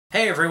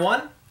Hey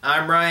everyone,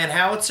 I'm Ryan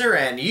Howitzer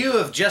and you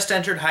have just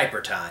entered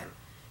Hypertime.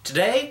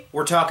 Today,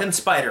 we're talking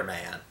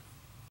Spider-Man.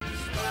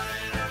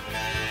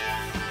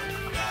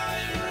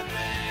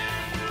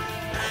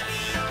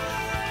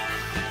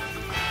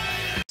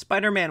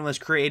 Spider-Man was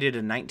created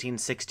in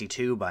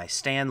 1962 by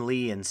Stan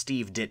Lee and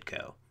Steve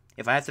Ditko.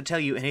 If I have to tell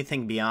you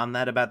anything beyond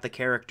that about the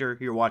character,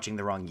 you're watching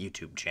the wrong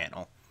YouTube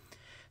channel.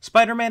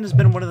 Spider-Man has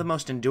been one of the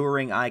most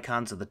enduring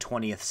icons of the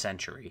 20th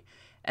century,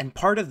 and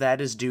part of that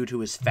is due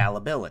to his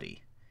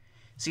fallibility.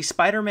 See,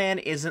 Spider-Man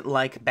isn't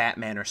like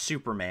Batman or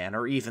Superman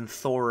or even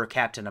Thor or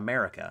Captain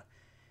America.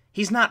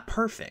 He's not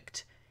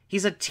perfect.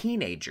 He's a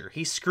teenager.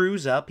 He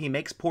screws up, he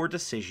makes poor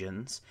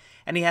decisions,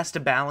 and he has to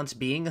balance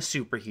being a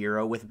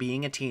superhero with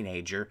being a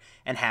teenager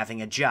and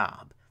having a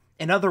job.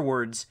 In other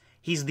words,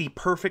 he's the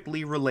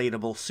perfectly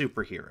relatable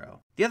superhero.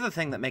 The other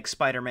thing that makes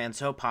Spider-Man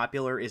so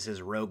popular is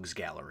his rogues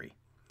gallery.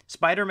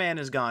 Spider-Man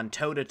has gone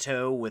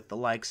toe-to-toe with the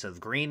likes of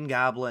Green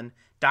Goblin,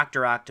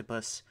 Dr.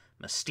 Octopus,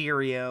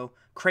 Mysterio,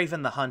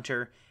 Kraven the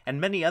Hunter, and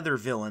many other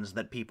villains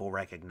that people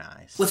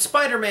recognize. With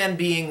Spider-Man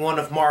being one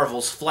of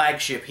Marvel's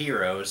flagship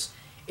heroes,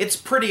 it's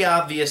pretty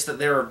obvious that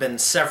there have been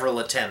several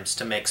attempts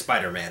to make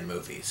Spider-Man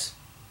movies.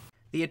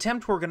 The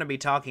attempt we're going to be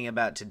talking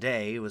about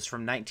today was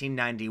from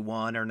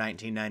 1991 or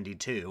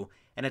 1992,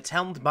 and it's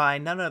helmed by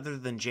none other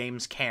than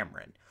James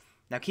Cameron.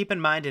 Now keep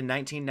in mind, in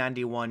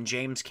 1991,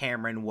 James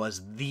Cameron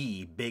was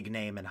the big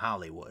name in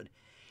Hollywood.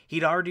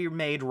 He'd already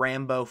made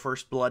Rambo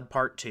First Blood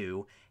Part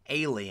 2,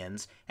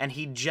 Aliens, and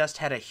he'd just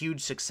had a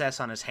huge success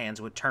on his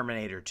hands with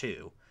Terminator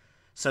 2.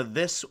 So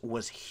this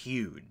was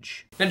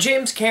huge. Now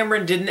James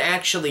Cameron didn't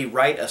actually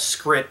write a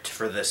script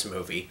for this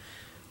movie.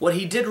 What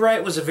he did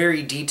write was a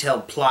very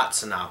detailed plot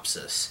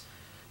synopsis.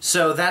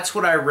 So that's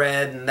what I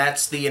read, and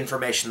that's the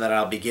information that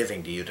I'll be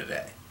giving to you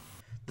today.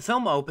 The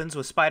film opens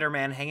with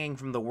Spider-Man hanging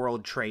from the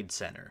World Trade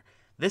Center.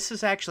 This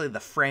is actually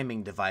the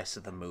framing device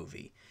of the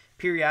movie.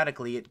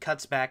 Periodically, it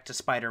cuts back to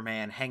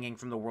Spider-Man hanging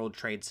from the World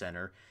Trade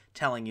Center,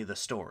 telling you the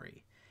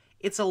story.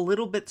 It's a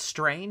little bit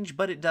strange,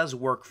 but it does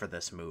work for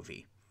this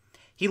movie.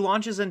 He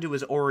launches into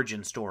his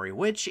origin story,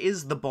 which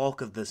is the bulk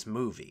of this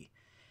movie.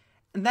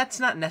 And that's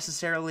not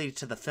necessarily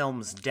to the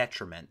film's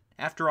detriment.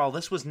 After all,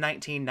 this was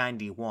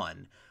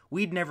 1991.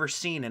 We'd never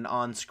seen an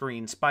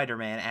on-screen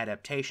Spider-Man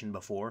adaptation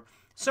before,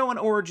 so an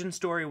origin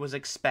story was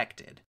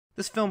expected.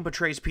 This film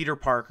portrays Peter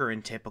Parker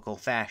in typical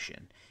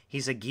fashion.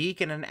 He's a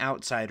geek and an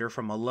outsider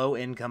from a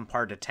low-income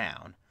part of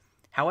town.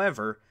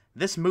 However,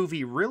 this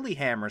movie really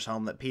hammers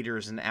home that Peter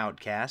is an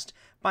outcast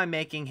by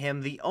making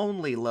him the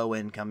only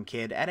low-income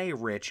kid at a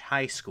rich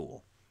high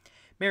school.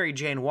 Mary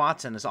Jane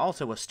Watson is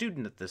also a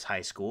student at this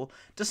high school,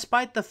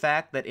 despite the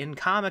fact that in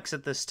comics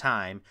at this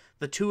time,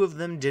 the two of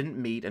them didn't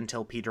meet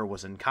until Peter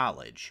was in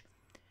college.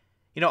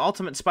 You know,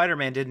 Ultimate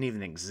Spider-Man didn't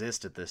even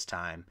exist at this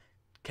time.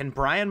 Can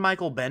Brian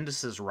Michael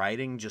Bendis'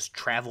 writing just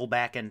travel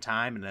back in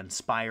time and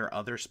inspire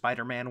other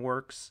Spider-Man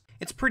works?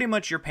 It's pretty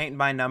much your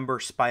paint-by-number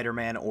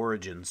Spider-Man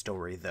origin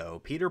story, though.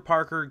 Peter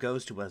Parker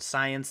goes to a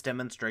science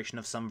demonstration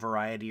of some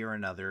variety or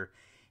another.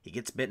 He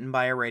gets bitten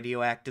by a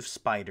radioactive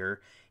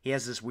spider. He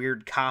has this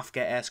weird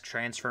Kafka-esque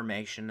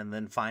transformation and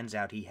then finds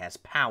out he has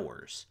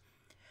powers.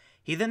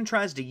 He then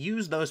tries to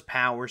use those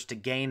powers to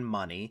gain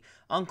money.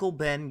 Uncle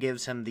Ben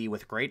gives him the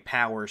 "with great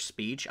power"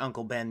 speech.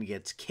 Uncle Ben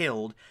gets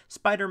killed.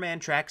 Spider-Man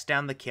tracks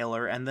down the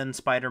killer, and then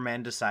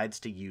Spider-Man decides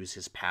to use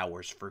his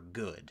powers for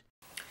good.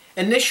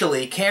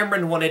 Initially,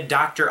 Cameron wanted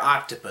Dr.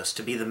 Octopus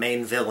to be the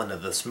main villain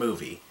of this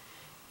movie.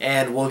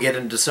 And we'll get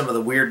into some of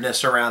the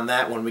weirdness around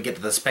that when we get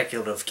to the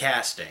speculative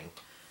casting.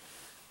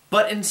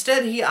 But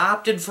instead, he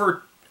opted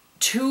for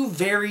two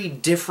very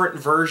different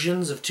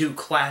versions of two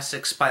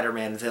classic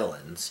Spider-Man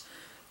villains.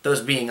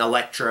 Those being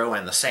Electro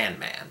and the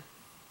Sandman.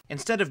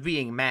 Instead of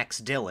being Max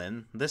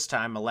Dillon, this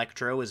time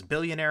Electro is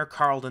billionaire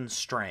Carlton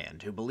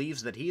Strand, who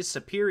believes that he is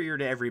superior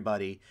to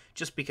everybody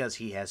just because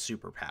he has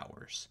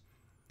superpowers.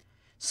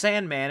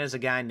 Sandman is a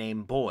guy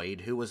named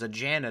Boyd, who was a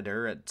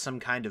janitor at some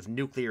kind of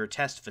nuclear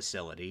test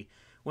facility,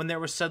 when there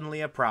was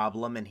suddenly a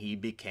problem and he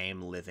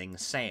became living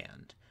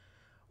sand.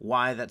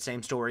 Why that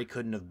same story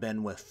couldn't have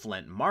been with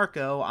Flint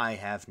Marko, I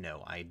have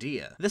no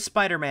idea. This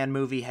Spider-Man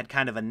movie had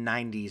kind of a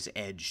 90s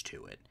edge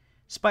to it.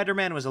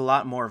 Spider-Man was a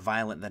lot more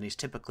violent than he's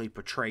typically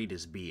portrayed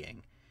as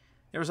being.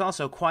 There was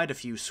also quite a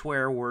few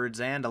swear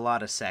words and a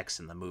lot of sex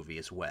in the movie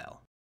as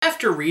well.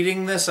 After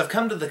reading this, I've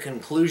come to the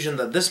conclusion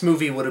that this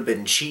movie would have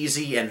been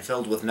cheesy and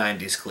filled with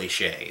 90s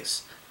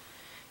cliches.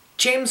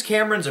 James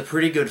Cameron's a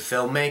pretty good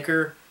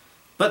filmmaker,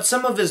 but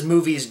some of his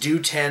movies do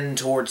tend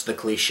towards the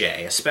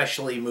cliche,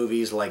 especially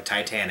movies like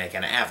Titanic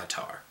and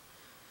Avatar.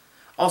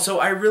 Also,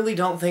 I really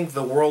don't think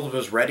the world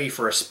was ready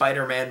for a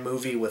Spider-Man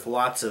movie with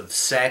lots of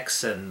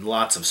sex and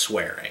lots of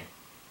swearing.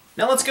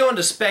 Now let's go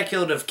into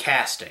speculative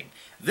casting.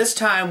 This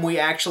time we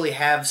actually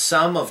have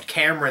some of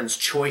Cameron's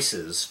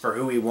choices for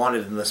who he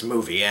wanted in this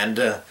movie,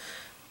 and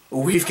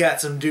we've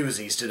got some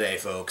doozies today,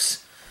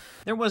 folks.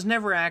 There was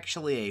never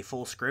actually a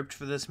full script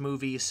for this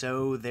movie,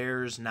 so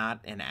there's not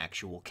an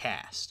actual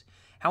cast.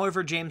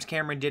 However, James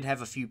Cameron did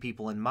have a few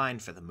people in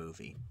mind for the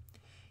movie.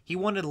 He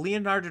wanted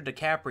Leonardo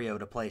DiCaprio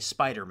to play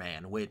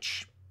Spider-Man,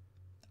 which,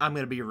 I'm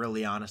going to be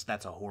really honest,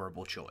 that's a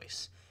horrible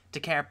choice.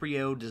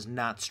 DiCaprio does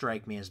not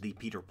strike me as the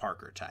Peter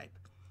Parker type.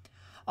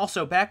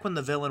 Also, back when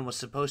the villain was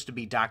supposed to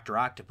be Dr.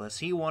 Octopus,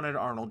 he wanted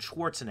Arnold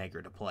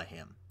Schwarzenegger to play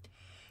him.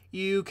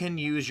 You can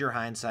use your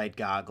hindsight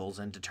goggles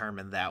and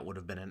determine that would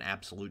have been an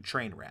absolute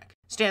train wreck.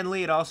 Stan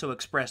Lee had also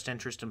expressed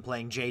interest in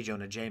playing J.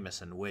 Jonah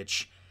Jameson,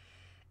 which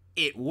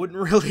it wouldn't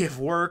really have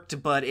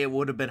worked, but it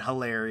would have been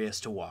hilarious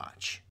to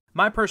watch.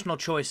 My personal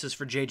choices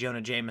for J.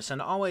 Jonah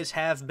Jameson always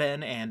have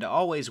been and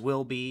always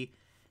will be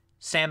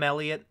Sam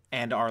Elliott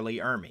and R. Lee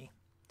Ermey.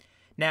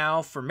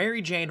 Now, for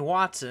Mary Jane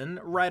Watson,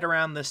 right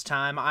around this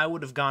time, I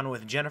would have gone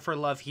with Jennifer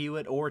Love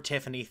Hewitt or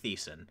Tiffany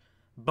Thiessen.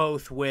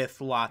 Both with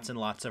lots and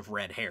lots of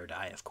red hair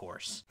dye, of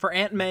course. For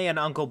Aunt May and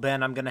Uncle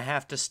Ben, I'm going to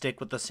have to stick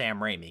with the Sam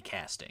Raimi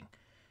casting.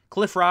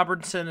 Cliff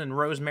Robertson and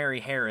Rosemary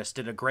Harris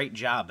did a great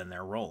job in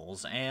their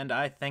roles, and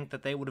I think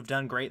that they would have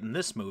done great in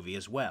this movie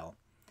as well.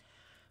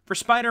 For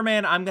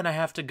Spider-Man, I'm going to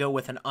have to go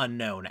with an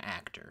unknown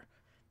actor.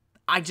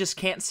 I just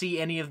can't see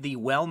any of the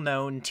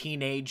well-known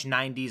teenage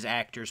 90s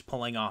actors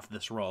pulling off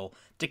this role,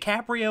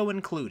 DiCaprio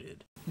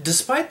included.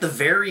 Despite the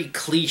very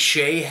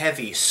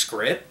cliché-heavy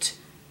script,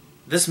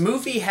 this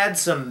movie had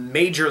some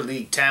major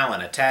league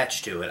talent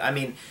attached to it. I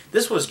mean,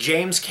 this was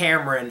James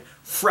Cameron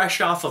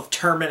fresh off of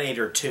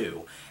Terminator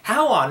 2.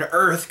 How on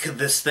earth could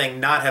this thing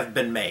not have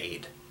been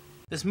made?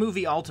 This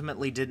movie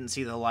ultimately didn't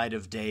see the light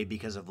of day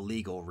because of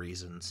legal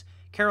reasons.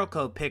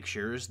 Carolco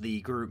Pictures,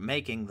 the group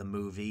making the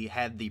movie,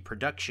 had the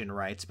production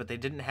rights, but they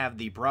didn't have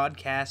the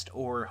broadcast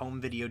or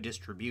home video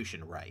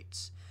distribution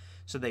rights,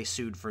 so they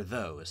sued for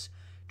those.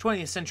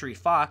 20th Century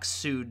Fox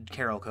sued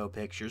Carolco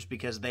Pictures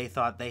because they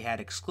thought they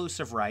had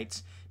exclusive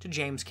rights to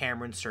James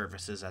Cameron's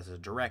services as a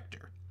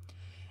director.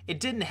 It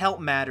didn't help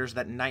matters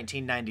that in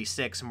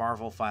 1996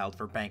 Marvel filed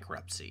for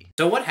bankruptcy.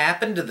 So what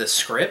happened to the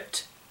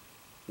script?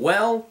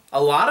 Well,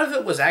 a lot of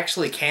it was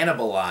actually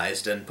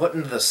cannibalized and put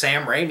into the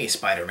Sam Raimi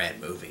Spider-Man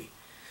movie.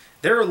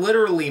 There are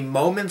literally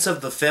moments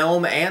of the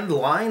film and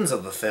lines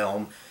of the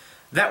film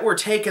that were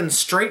taken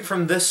straight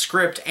from this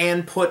script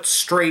and put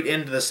straight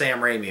into the Sam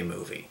Raimi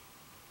movie.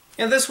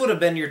 And this would have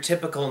been your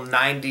typical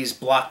 90s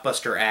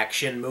blockbuster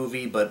action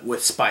movie, but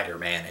with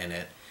Spider-Man in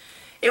it.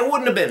 It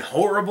wouldn't have been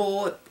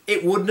horrible.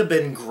 It wouldn't have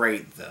been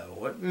great,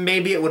 though.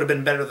 Maybe it would have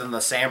been better than the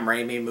Sam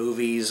Raimi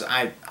movies.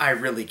 I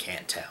really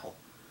can't tell.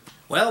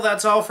 Well,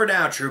 that's all for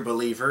now, true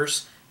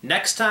believers.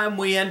 Next time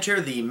we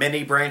enter the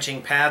many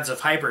branching paths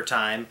of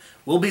Hypertime,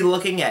 we'll be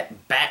looking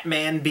at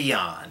Batman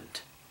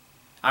Beyond.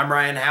 I'm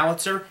Ryan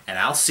Howitzer, and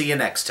I'll see you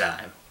next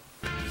time.